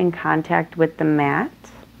shoulder in contact with the mat.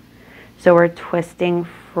 So we're twisting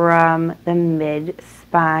from the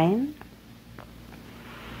mid-spine.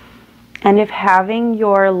 And if having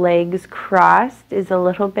your legs crossed is a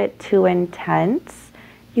little bit too intense,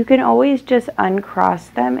 you can always just uncross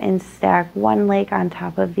them and stack one leg on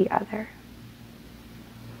top of the other.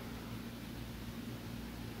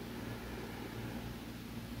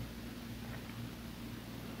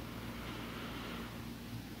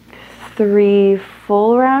 Three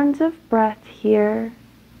full rounds of breath here.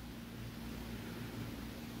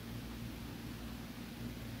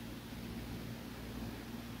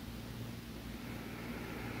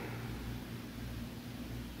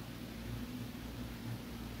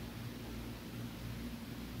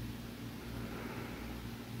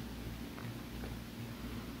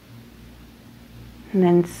 And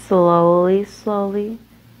then slowly, slowly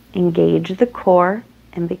engage the core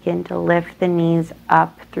and begin to lift the knees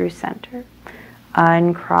up through center.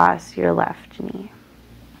 Uncross your left knee.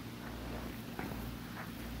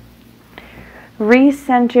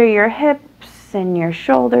 Recenter your hips and your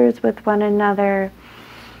shoulders with one another.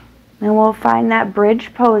 And we'll find that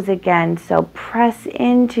bridge pose again. So press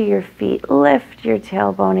into your feet, lift your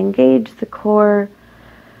tailbone, engage the core.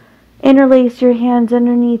 Interlace your hands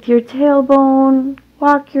underneath your tailbone.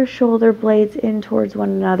 Walk your shoulder blades in towards one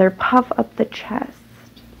another. Puff up the chest.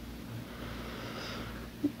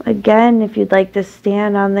 Again, if you'd like to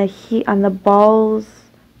stand on the balls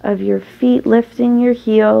of your feet, lifting your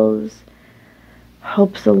heels,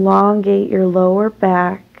 helps elongate your lower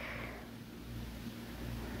back.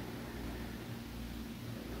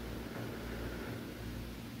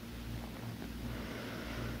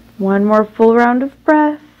 One more full round of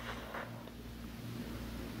breath.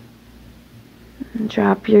 And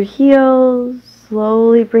drop your heels,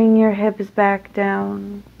 slowly bring your hips back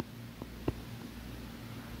down.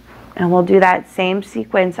 And we'll do that same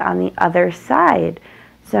sequence on the other side.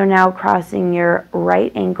 So now crossing your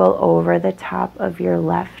right ankle over the top of your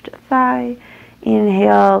left thigh.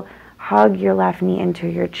 Inhale, hug your left knee into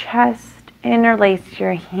your chest. Interlace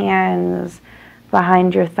your hands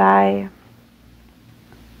behind your thigh.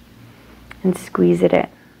 And squeeze it in.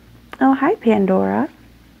 Oh, hi, Pandora.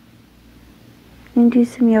 And do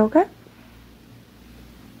some yoga.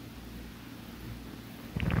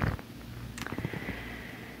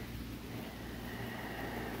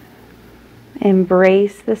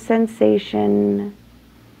 Embrace the sensation.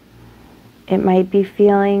 It might be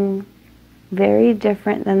feeling very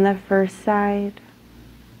different than the first side.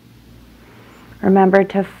 Remember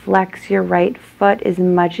to flex your right foot as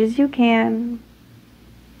much as you can.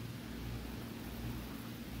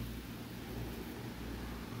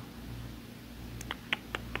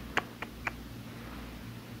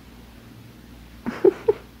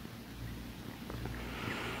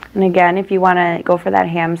 And again, if you want to go for that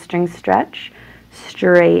hamstring stretch,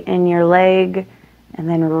 straighten your leg and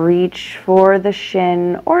then reach for the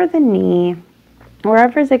shin or the knee,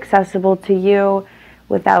 wherever is accessible to you,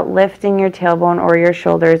 without lifting your tailbone or your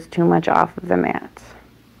shoulders too much off of the mat.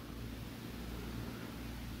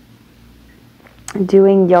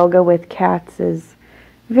 Doing yoga with cats is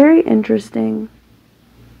very interesting.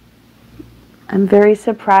 I'm very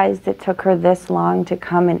surprised it took her this long to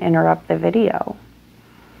come and interrupt the video.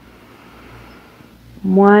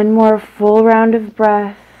 One more full round of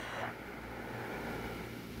breath.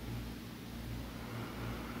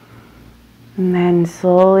 And then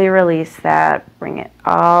slowly release that. Bring it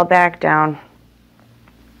all back down.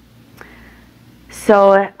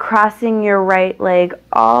 So crossing your right leg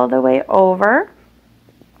all the way over.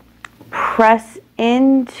 Press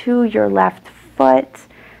into your left foot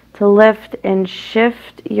to lift and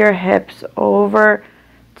shift your hips over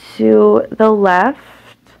to the left.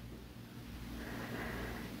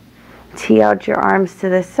 Tee out your arms to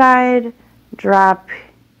the side, drop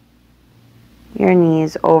your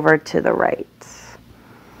knees over to the right.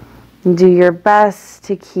 Do your best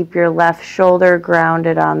to keep your left shoulder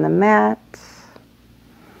grounded on the mat.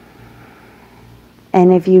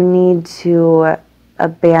 And if you need to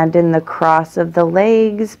abandon the cross of the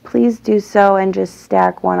legs, please do so and just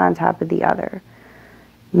stack one on top of the other.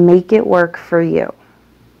 Make it work for you.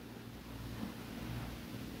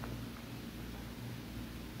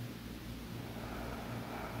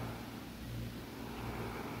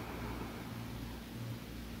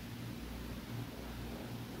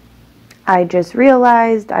 I just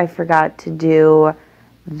realized I forgot to do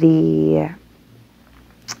the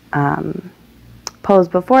pose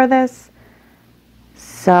before this.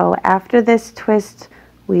 So after this twist,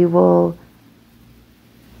 we will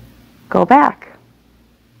go back.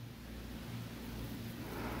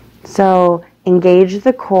 So engage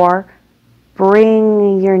the core,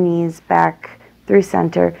 bring your knees back through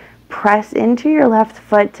center, press into your left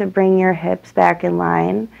foot to bring your hips back in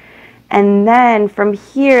line. And then from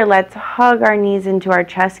here, let's hug our knees into our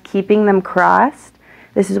chest, keeping them crossed.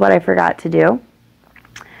 This is what I forgot to do.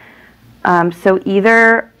 So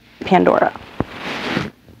either Pandora.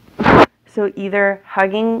 So either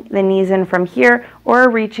hugging the knees in from here or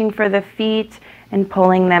reaching for the feet and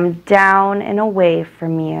pulling them down and away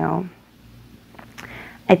from you.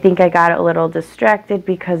 I think I got a little distracted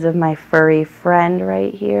because of my furry friend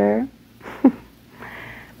right here.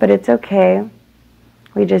 But it's okay.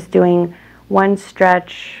 We're just doing one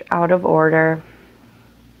stretch out of order.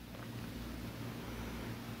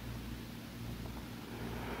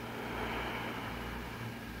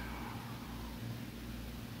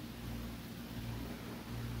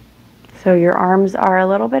 So your arms are a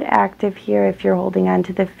little bit active here if you're holding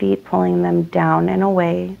onto the feet, pulling them down and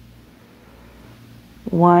away.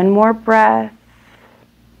 One more breath.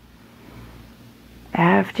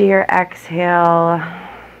 After your exhale,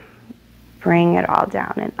 bring it all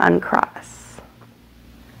down and uncross.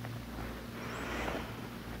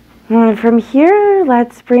 And from here,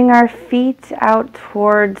 let's bring our feet out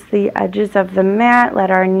towards the edges of the mat.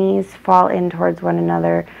 Let our knees fall in towards one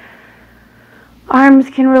another. Arms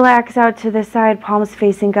can relax out to the side, palms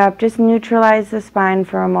facing up. Just neutralize the spine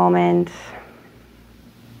for a moment.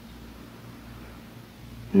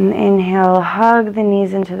 And inhale, hug the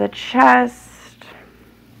knees into the chest.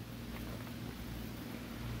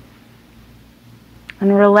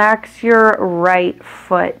 And relax your right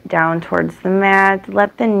foot down towards the mat.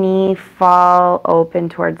 Let the knee fall open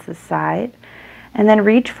towards the side. And then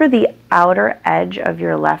reach for the outer edge of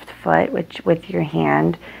your left foot with your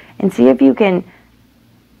hand. And see if you can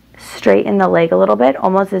straighten the leg a little bit,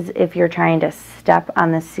 almost as if you're trying to step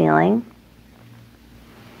on the ceiling.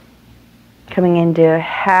 Coming into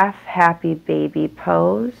half happy baby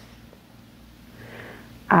pose.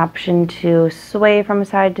 Option to sway from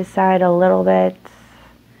side to side a little bit.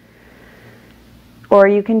 Or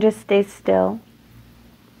you can just stay still.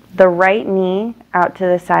 The right knee out to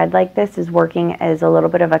the side like this is working as a little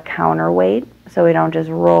bit of a counterweight, so we don't just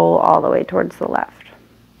roll all the way towards the left.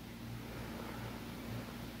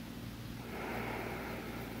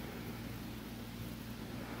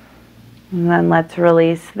 And then let's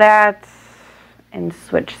release that and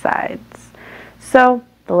switch sides. So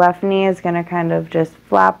the left knee is going to kind of just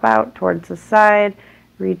flop out towards the side.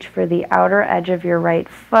 Reach for the outer edge of your right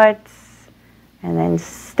foot. And then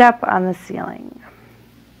step on the ceiling.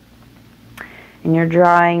 and you're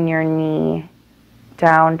drawing your knee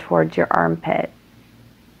down towards your armpit.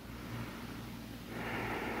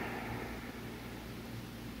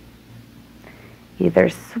 Either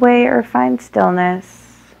sway or find stillness.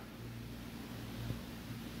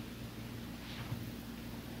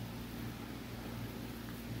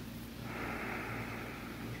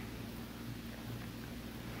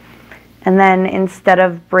 And then instead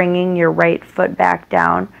of bringing your right foot back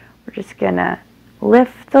down, we're just going to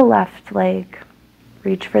lift the left leg.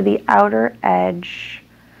 Reach for the outer edge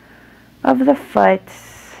of the foot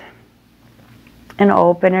and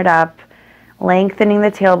open it up, lengthening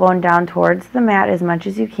the tailbone down towards the mat as much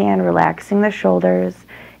as you can, relaxing the shoulders.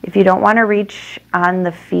 If you don't want to reach on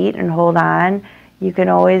the feet and hold on, you can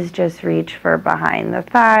always just reach for behind the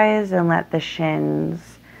thighs and let the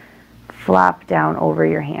shins flop down over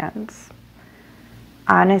your hands.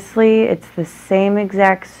 Honestly, it's the same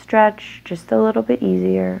exact stretch, just a little bit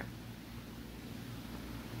easier.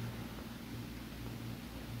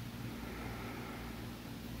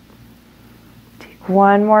 Take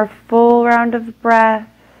one more full round of breath.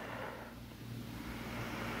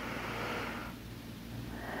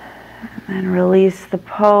 And then release the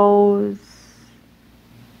pose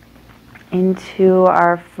into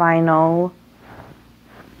our final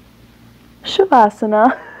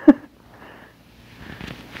Shavasana.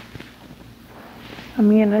 I'm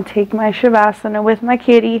going to take my Shavasana with my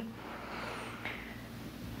kitty.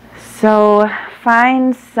 So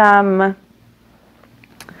find some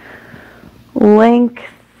length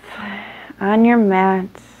on your mat.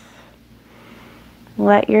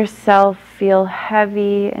 Let yourself feel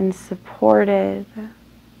heavy and supported.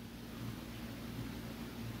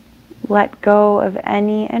 Let go of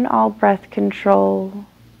any and all breath control.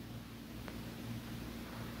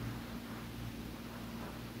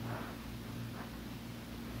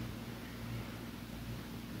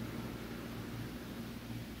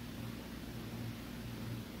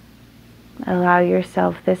 Allow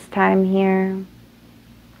yourself this time here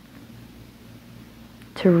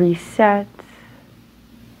to reset,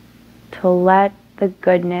 to let the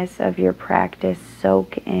goodness of your practice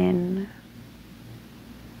soak in.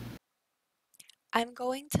 I'm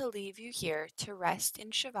going to leave you here to rest in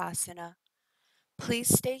Shavasana.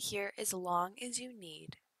 Please stay here as long as you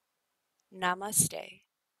need. Namaste.